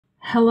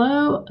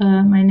Hello,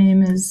 my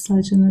name is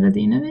Sladana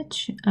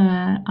Radinovic.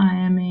 I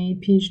am a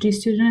PhD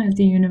student at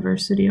the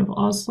University of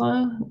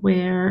Oslo,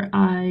 where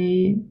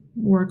I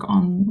work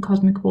on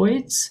cosmic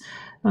voids,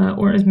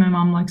 or as my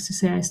mom likes to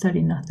say, I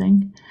study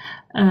nothing,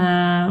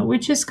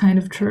 which is kind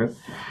of true.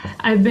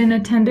 I've been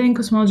attending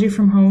cosmology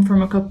from home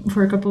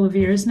for a couple of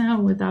years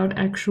now without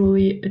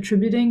actually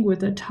attributing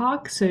with a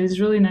talk, so it's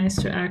really nice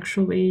to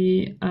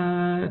actually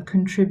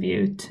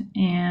contribute,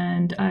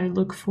 and I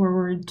look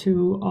forward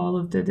to all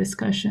of the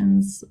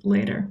discussions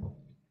later.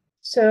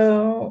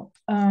 So,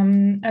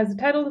 as the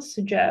title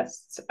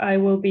suggests, I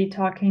will be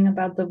talking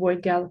about the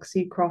void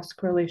galaxy cross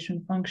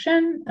correlation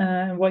function.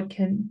 What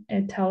can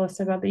it tell us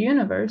about the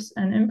universe,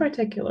 and in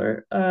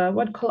particular,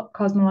 what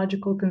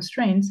cosmological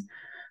constraints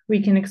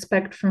we can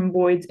expect from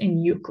voids in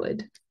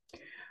Euclid.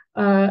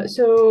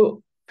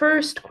 So,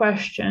 first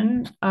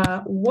question,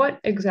 what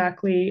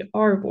exactly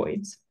are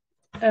voids?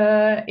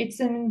 It's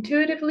an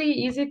intuitively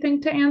easy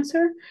thing to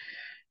answer.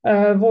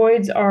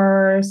 Voids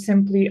are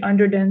simply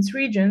underdense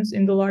regions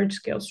in the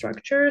large-scale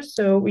structure.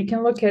 So we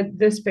can look at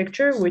this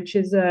picture, which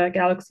is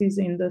galaxies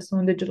in the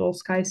Sloan Digital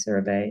Sky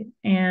Survey,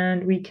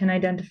 and we can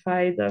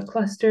identify the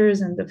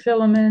clusters and the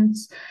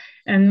filaments,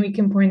 and we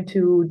can point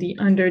to the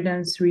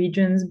underdense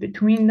regions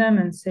between them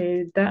and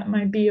say that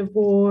might be a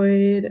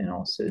void, and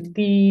also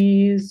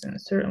these,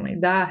 and certainly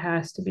that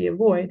has to be a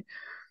void.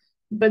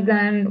 But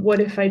then what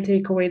if I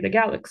take away the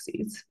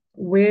galaxies?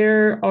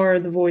 Where are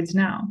the voids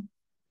now?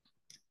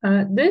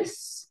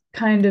 This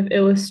kind of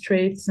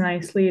illustrates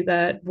nicely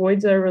that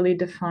voids are really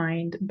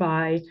defined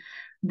by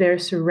their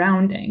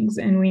surroundings,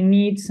 and we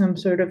need some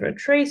sort of a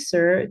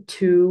tracer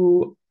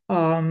to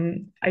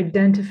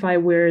identify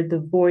where the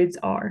voids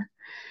are.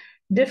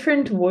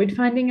 Different void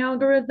finding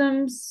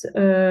algorithms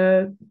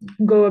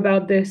go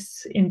about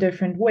this in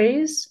different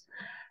ways.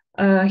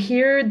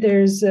 Here,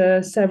 there's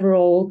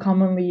several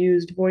commonly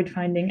used void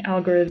finding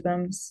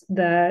algorithms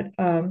that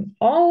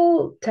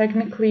all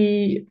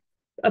technically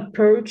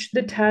approach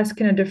the task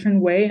in a different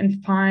way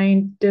and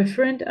find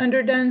different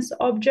underdense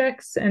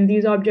objects. And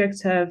these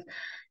objects have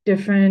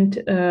different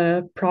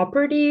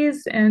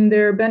properties, and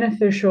they're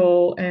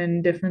beneficial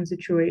in different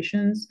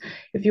situations.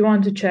 If you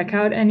want to check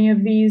out any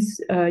of these,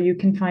 you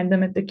can find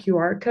them at the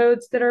QR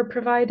codes that are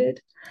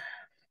provided.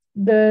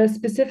 The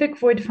specific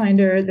void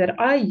finder that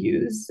I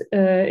use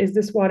is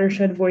this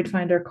watershed void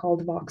finder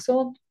called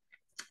Voxel.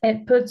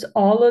 It puts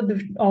all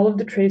of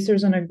the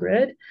tracers on a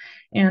grid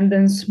and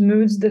then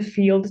smooths the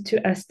field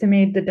to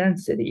estimate the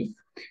density.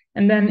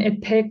 And then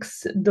it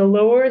picks the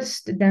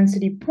lowest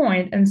density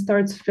point and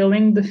starts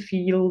filling the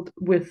field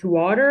with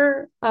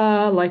water,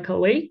 like a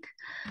lake.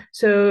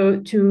 So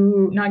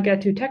to not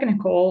get too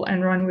technical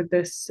and run with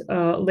this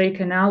lake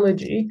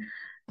analogy,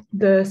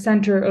 the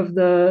center of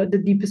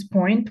the deepest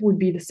point would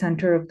be the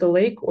center of the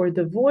lake or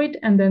the void,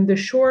 and then the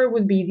shore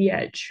would be the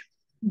edge.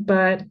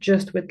 But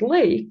just with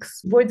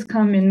lakes, voids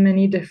come in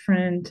many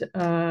different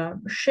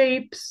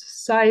shapes,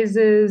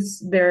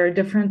 sizes, they're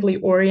differently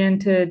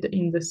oriented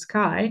in the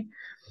sky.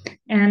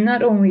 And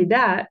not only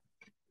that,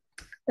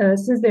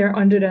 since they're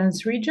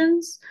underdense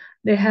regions,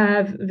 they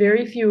have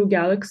very few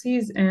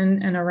galaxies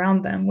in and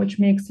around them, which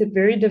makes it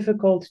very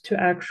difficult to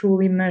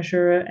actually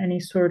measure any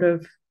sort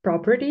of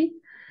property.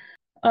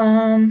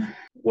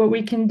 What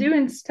we can do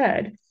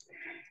instead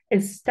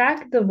is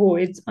stack the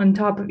voids on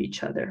top of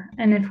each other.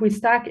 And if we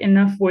stack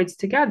enough voids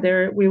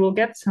together, we will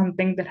get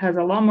something that has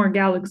a lot more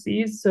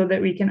galaxies so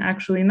that we can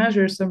actually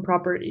measure some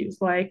properties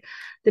like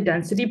the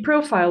density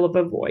profile of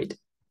a void,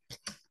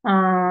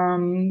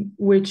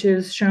 which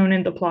is shown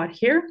in the plot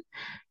here.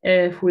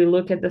 If we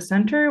look at the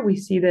center, we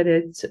see that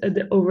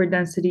the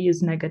overdensity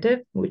is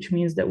negative, which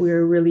means that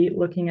we're really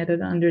looking at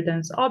an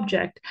underdense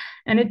object,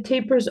 and it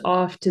tapers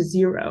off to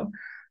zero.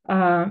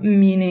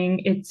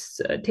 Meaning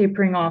it's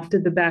tapering off to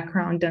the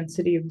background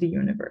density of the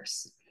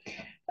universe.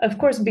 Of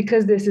course,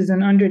 because this is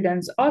an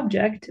underdense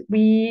object,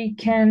 we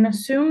can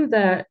assume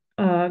that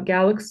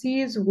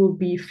galaxies will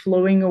be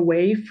flowing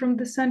away from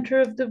the center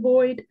of the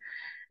void.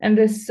 And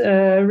this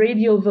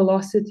radial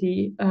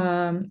velocity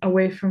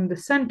away from the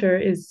center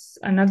is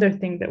another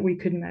thing that we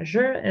could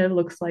measure. It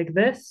looks like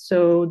this.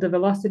 So the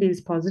velocity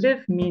is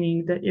positive,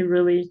 meaning that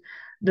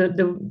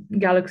the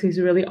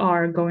galaxies really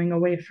are going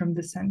away from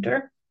the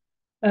center.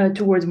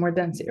 Towards more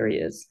dense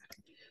areas.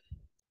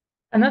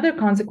 Another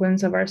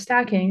consequence of our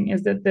stacking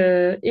is that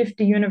if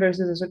the universe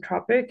is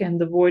isotropic and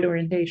the void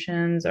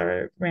orientations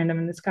are random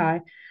in the sky,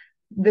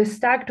 the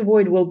stacked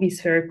void will be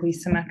spherically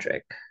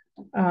symmetric.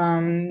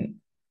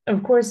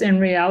 Of course, in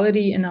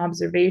reality, in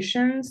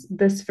observations,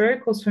 the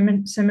spherical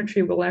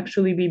symmetry will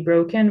actually be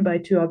broken by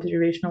two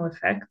observational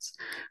effects,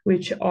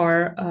 which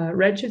are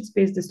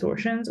redshift-space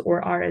distortions,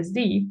 or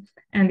RSD,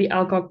 and the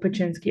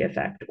Alcock-Paczynski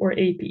effect, or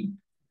AP.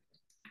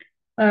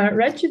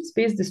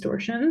 Redshift-space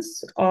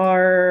distortions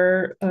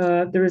are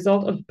the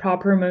result of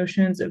proper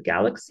motions of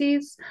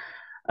galaxies,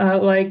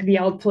 like the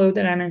outflow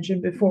that I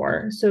mentioned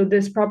before. So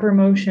this proper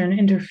motion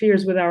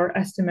interferes with our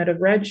estimate of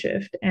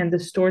redshift and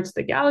distorts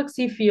the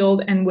galaxy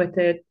field, and with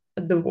it,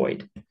 the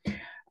void.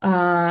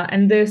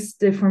 And this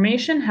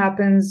deformation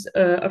happens,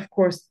 of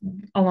course,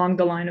 along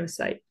the line of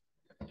sight.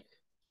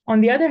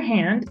 On the other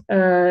hand,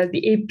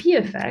 the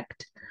AP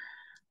effect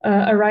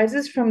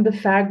arises from the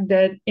fact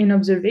that in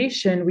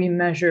observation, we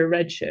measure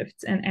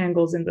redshifts and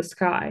angles in the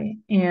sky.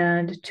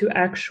 And to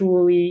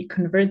actually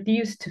convert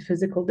these to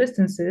physical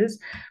distances,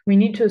 we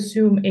need to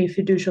assume a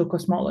fiducial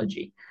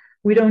cosmology.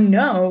 We don't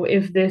know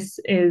if this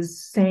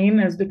is same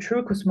as the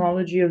true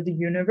cosmology of the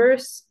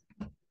universe.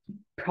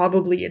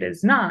 Probably it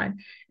is not.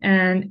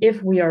 And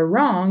if we are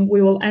wrong,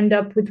 we will end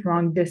up with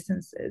wrong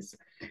distances.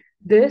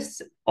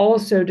 This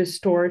also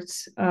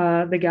distorts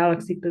the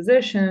galaxy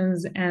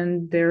positions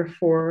and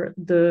therefore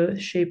the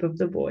shape of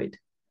the void.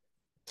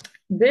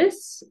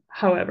 This,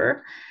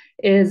 however,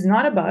 is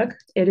not a bug,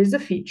 it is a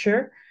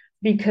feature,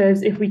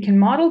 because if we can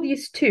model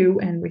these two,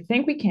 and we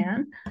think we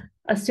can,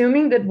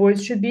 assuming that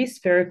voids should be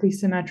spherically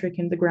symmetric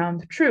in the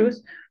ground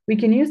truth, we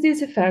can use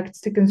these effects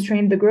to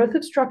constrain the growth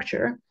of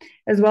structure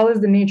as well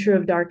as the nature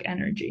of dark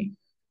energy.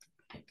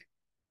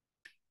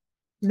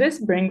 This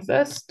brings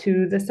us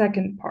to the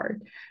second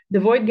part, the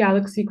void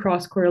galaxy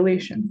cross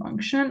correlation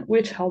function,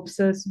 which helps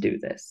us do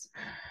this.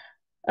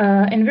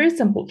 In very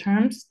simple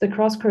terms, the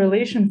cross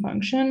correlation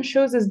function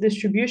shows us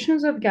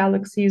distributions of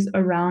galaxies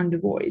around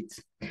voids.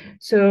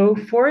 So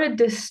for a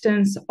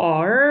distance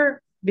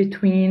r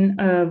between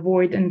a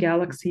void and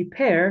galaxy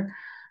pair,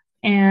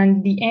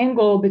 and the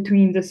angle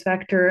between this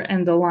vector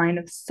and the line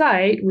of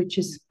sight, which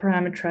is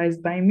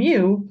parameterized by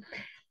mu,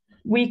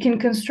 we can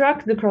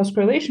construct the cross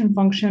correlation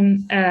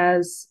function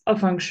as a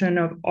function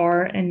of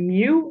r and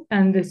mu,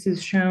 and this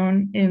is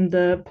shown in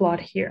the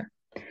plot here.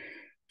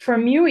 For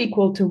mu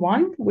equal to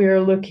 1, we're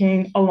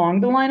looking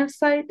along the line of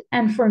sight,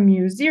 and for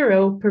mu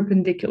 0,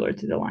 perpendicular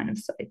to the line of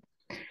sight.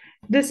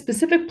 This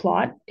specific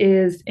plot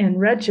is in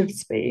redshift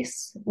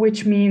space,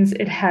 which means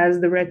it has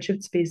the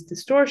redshift space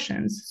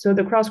distortions. So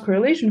the cross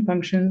correlation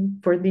function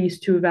for these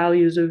two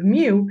values of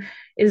mu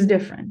is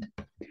different.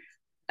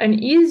 An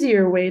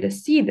easier way to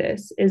see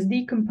this is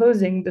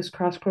decomposing this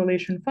cross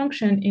correlation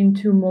function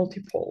into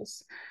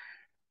multipoles.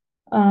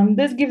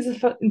 This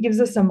gives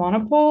us a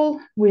monopole,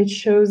 which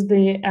shows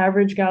the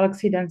average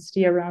galaxy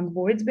density around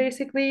voids,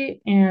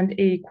 basically, and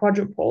a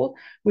quadrupole,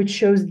 which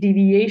shows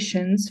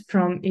deviations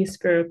from a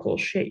spherical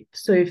shape.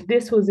 So if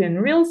this was in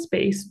real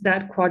space,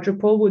 that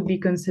quadrupole would be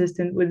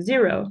consistent with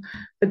 0.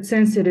 But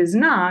since it is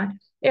not,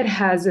 it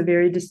has a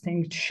very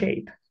distinct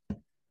shape.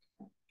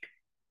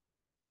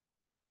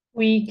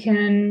 We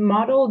can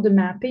model the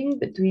mapping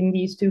between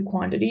these two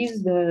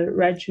quantities, the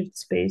redshift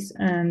space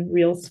and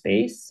real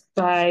space,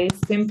 by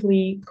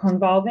simply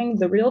convolving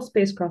the real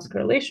space cross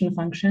correlation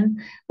function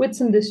with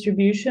some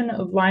distribution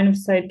of line of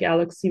sight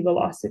galaxy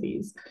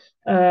velocities.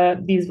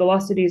 These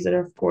velocities are,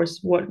 of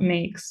course, what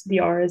makes the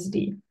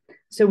RSD.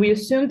 So we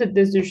assume that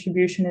this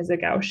distribution is a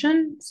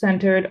Gaussian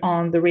centered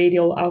on the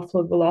radial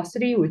outflow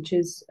velocity, which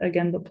is,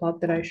 again, the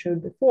plot that I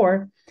showed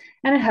before,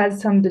 and it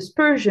has some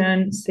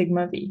dispersion,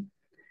 sigma v.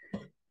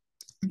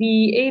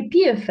 The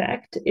AP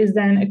effect is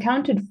then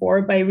accounted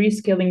for by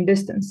rescaling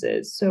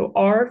distances. So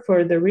R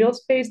for the real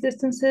space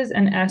distances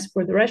and S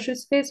for the redshift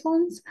space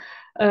ones,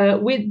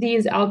 with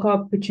these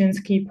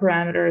Alcock-Paczynski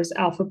parameters,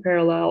 alpha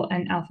parallel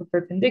and alpha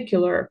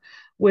perpendicular,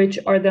 which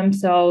are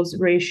themselves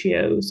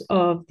ratios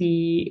of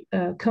the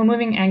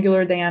co-moving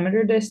angular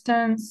diameter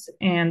distance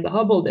and the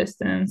Hubble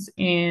distance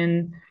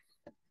in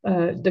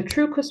the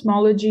true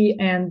cosmology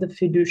and the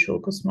fiducial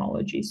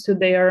cosmology. So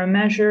they are a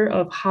measure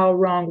of how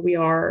wrong we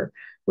are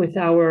with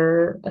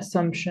our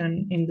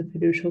assumption in the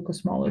fiducial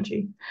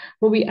cosmology.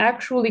 What we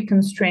actually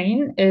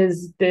constrain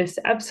is this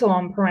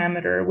epsilon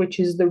parameter, which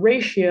is the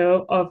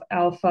ratio of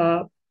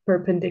alpha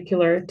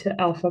perpendicular to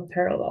alpha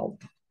parallel.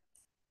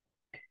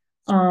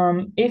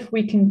 If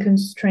we can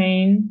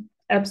constrain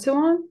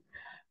epsilon,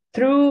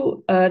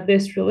 through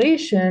this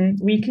relation,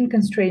 we can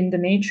constrain the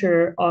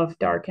nature of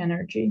dark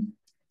energy.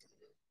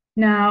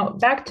 Now,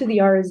 back to the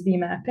RSD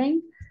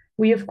mapping.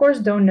 We, of course,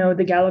 don't know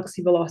the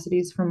galaxy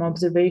velocities from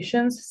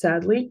observations,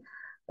 sadly.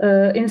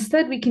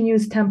 Instead, we can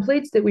use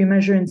templates that we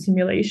measure in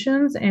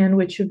simulations and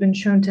which have been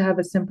shown to have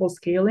a simple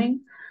scaling.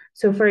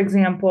 So, for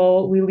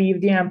example, we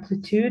leave the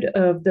amplitude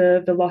of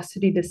the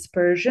velocity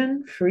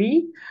dispersion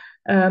free,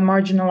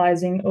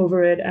 marginalizing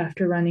over it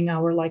after running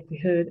our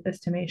likelihood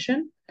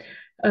estimation.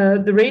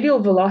 The radial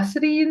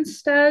velocity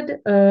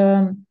instead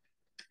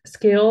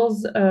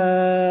scales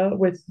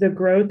with the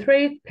growth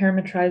rate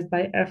parameterized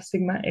by f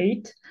sigma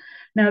 8.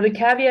 Now, the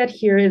caveat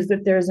here is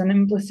that there's an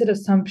implicit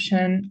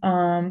assumption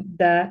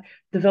that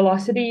the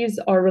velocities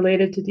are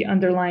related to the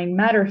underlying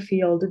matter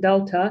field,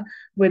 delta,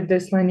 with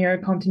this linear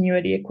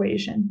continuity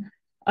equation.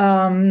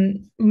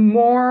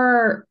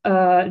 More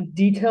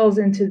details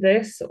into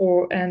this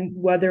and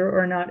whether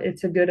or not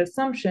it's a good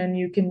assumption,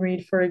 you can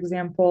read, for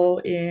example,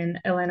 in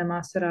Elena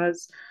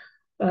Masera's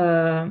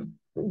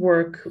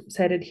work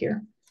cited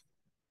here.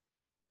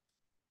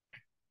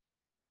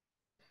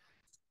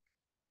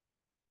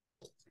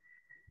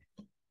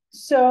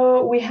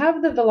 So we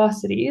have the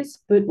velocities,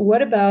 but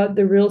what about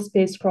the real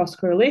space cross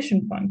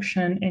correlation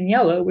function in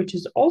yellow, which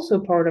is also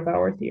part of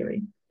our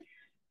theory?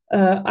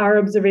 Our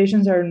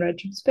observations are in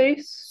redshift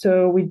space,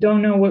 so we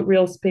don't know what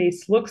real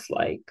space looks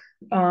like.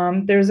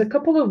 There's a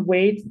couple of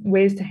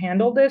ways to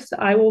handle this.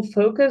 I will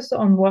focus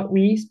on what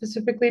we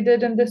specifically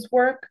did in this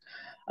work,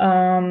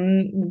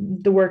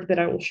 the work that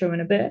I will show in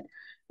a bit,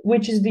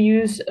 which is the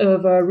use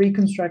of a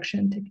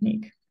reconstruction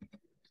technique.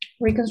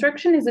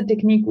 Reconstruction is a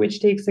technique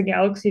which takes a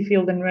galaxy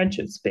field in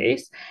redshift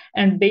space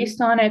and based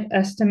on it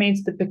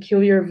estimates the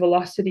peculiar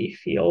velocity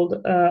field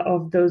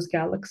of those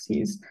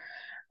galaxies.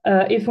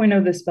 If we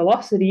know this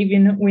velocity,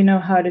 we know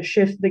how to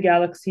shift the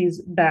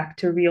galaxies back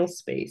to real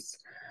space.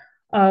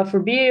 For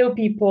BAO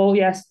people,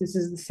 yes, this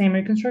is the same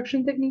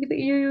reconstruction technique that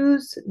you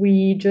use.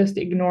 We just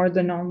ignore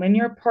the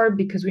nonlinear part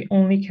because we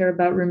only care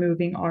about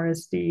removing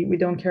RSD. We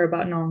don't care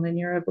about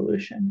nonlinear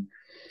evolution.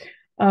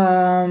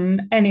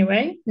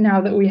 Anyway,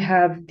 now that we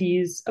have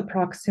these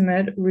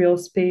approximate real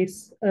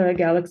space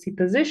galaxy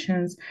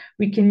positions,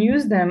 we can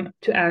use them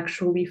to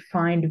actually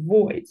find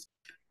voids.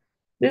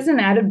 This is an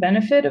added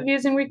benefit of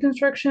using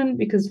reconstruction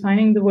because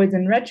finding the voids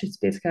in redshift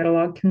space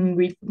catalog can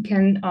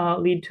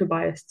lead to a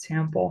biased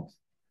sample.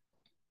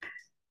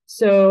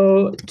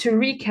 So to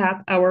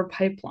recap our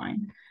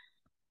pipeline,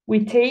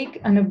 we take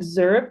an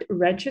observed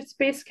redshift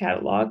space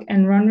catalog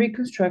and run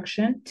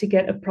reconstruction to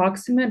get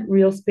approximate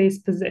real space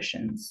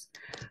positions.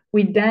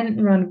 We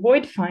then run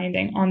void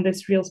finding on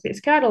this real space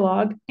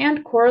catalog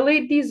and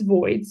correlate these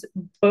voids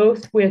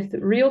both with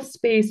real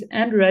space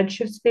and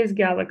redshift space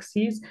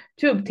galaxies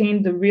to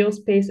obtain the real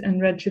space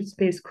and redshift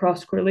space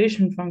cross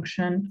correlation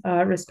function,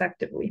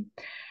 respectively.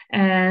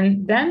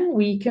 And then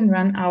we can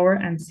run our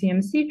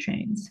MCMC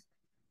chains.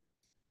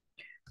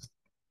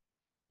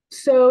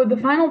 So the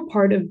final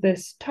part of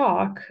this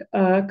talk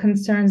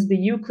concerns the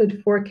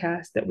Euclid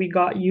forecast that we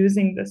got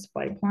using this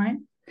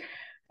pipeline.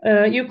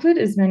 Euclid,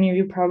 as many of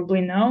you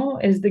probably know,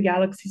 is the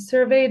galaxy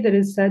survey that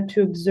is said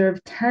to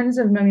observe tens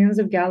of millions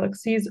of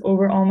galaxies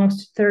over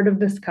almost a third of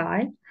the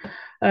sky.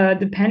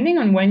 Depending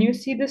on when you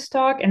see this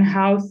talk and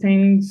how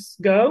things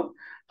go,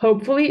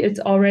 hopefully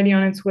it's already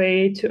on its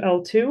way to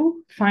L2,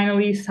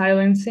 finally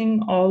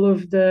silencing all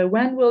of the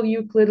when will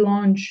Euclid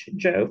launch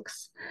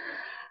jokes.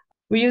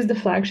 We used the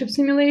flagship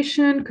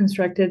simulation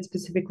constructed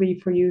specifically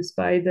for use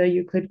by the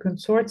Euclid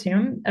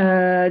consortium,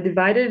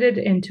 divided it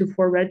into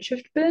 4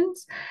 redshift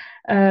bins,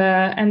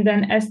 and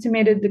then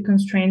estimated the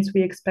constraints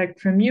we expect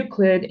from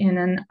Euclid in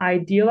an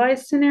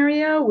idealized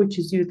scenario, which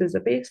is used as a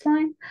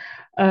baseline,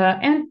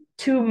 and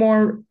 2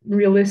 more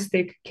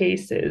realistic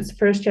cases,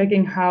 first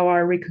checking how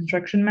our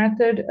reconstruction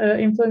method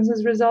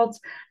influences results,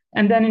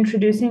 and then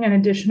introducing an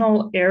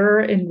additional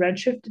error in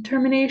redshift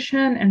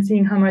determination and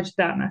seeing how much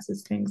that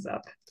messes things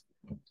up.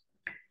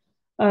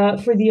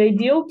 For the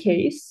ideal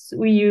case,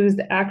 we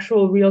used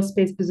actual real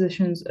space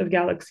positions of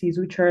galaxies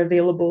which are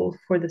available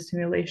for the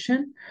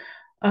simulation.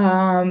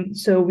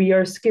 So we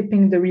are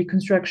skipping the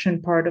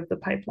reconstruction part of the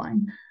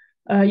pipeline.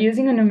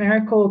 Using a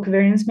numerical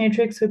covariance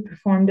matrix, we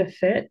performed a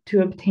fit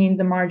to obtain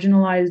the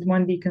marginalized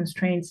 1D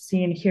constraints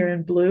seen here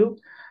in blue.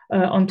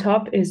 On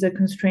top is a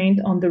constraint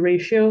on the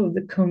ratio of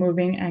the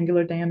co-moving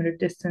angular diameter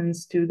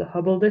distance to the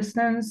Hubble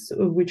distance,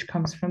 which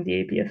comes from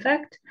the AP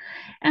effect.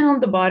 And on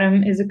the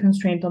bottom is a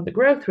constraint on the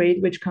growth rate,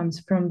 which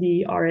comes from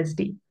the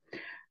RSD.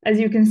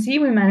 As you can see,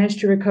 we managed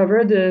to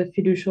recover the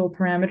fiducial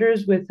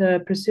parameters with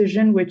a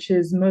precision which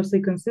is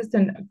mostly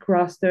consistent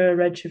across the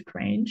redshift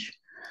range.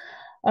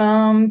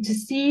 To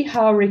see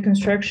how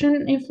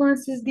reconstruction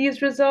influences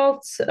these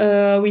results,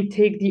 we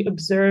take the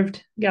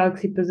observed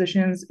galaxy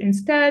positions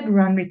instead,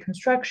 run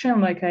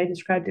reconstruction like I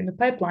described in the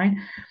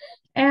pipeline,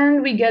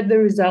 and we get the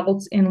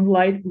results in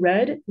light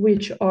red,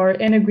 which are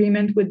in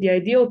agreement with the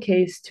ideal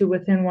case to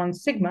within 1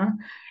 sigma,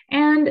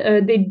 and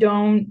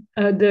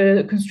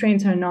the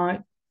constraints are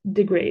not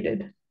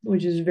degraded,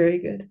 which is very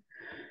good.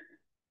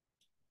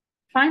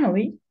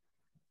 Finally,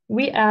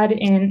 we add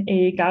in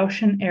a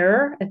Gaussian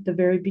error at the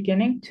very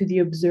beginning to the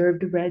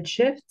observed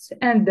redshifts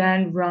and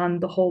then run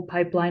the whole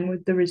pipeline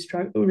with the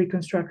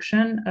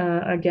reconstruction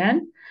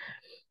again,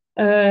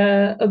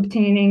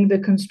 obtaining the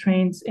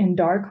constraints in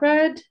dark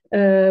red,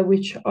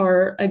 which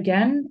are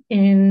again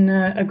in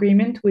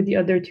agreement with the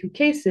other 2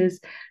 cases,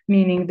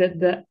 meaning that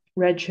the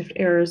redshift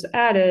errors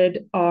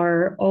added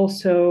are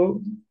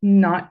also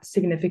not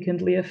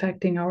significantly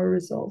affecting our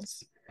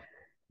results.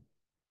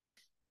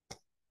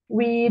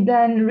 We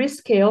then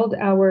rescaled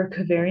our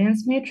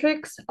covariance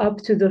matrix up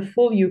to the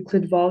full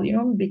Euclid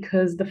volume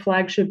because the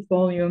flagship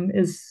volume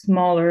is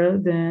smaller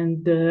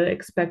than the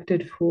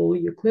expected full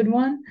Euclid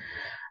one.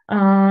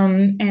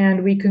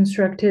 And we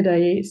constructed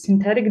a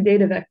synthetic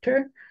data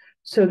vector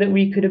so that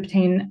we could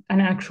obtain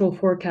an actual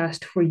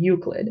forecast for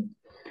Euclid.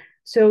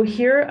 So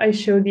here I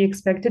show the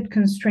expected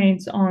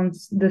constraints on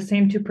the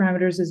same 2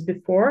 parameters as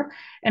before,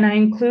 and I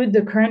include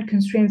the current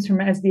constraints from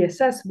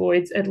SDSS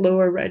voids at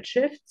lower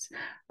redshifts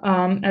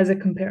as a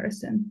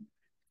comparison.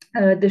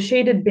 The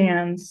shaded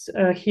bands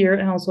here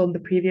and also in the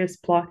previous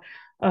plot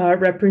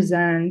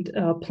represent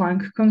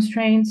Planck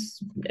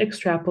constraints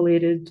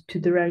extrapolated to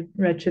the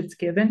redshifts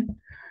given.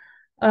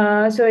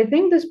 So I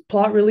think this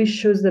plot really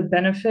shows the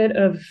benefit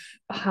of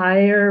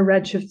higher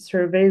redshift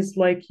surveys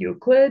like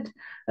Euclid.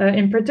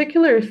 In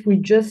particular, if we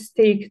just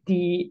take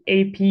the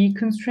AP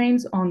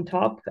constraints on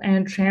top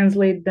and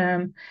translate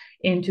them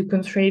into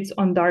constraints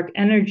on dark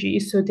energy.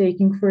 So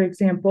taking, for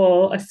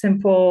example, a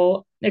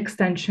simple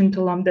extension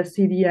to lambda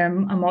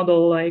CDM, a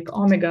model like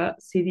omega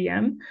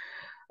CDM,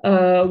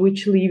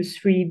 which leaves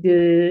free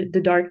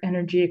the dark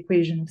energy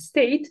equation of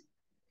state,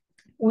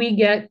 we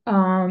get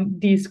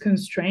these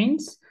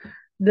constraints.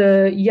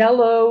 The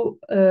yellow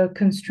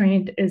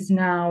constraint is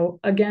now,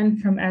 again,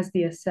 from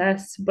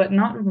SDSS, but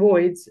not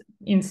voids.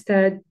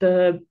 Instead,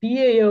 the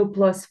BAO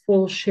plus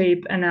full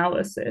shape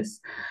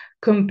analysis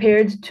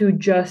compared to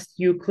just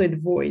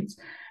Euclid voids.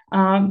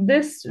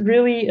 This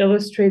really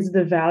illustrates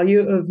the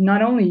value of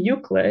not only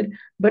Euclid,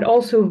 but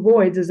also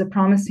voids as a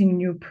promising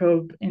new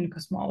probe in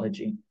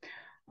cosmology.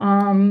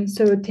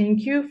 So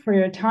thank you for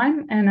your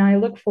time, and I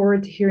look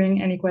forward to hearing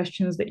any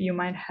questions that you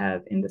might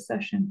have in the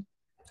session.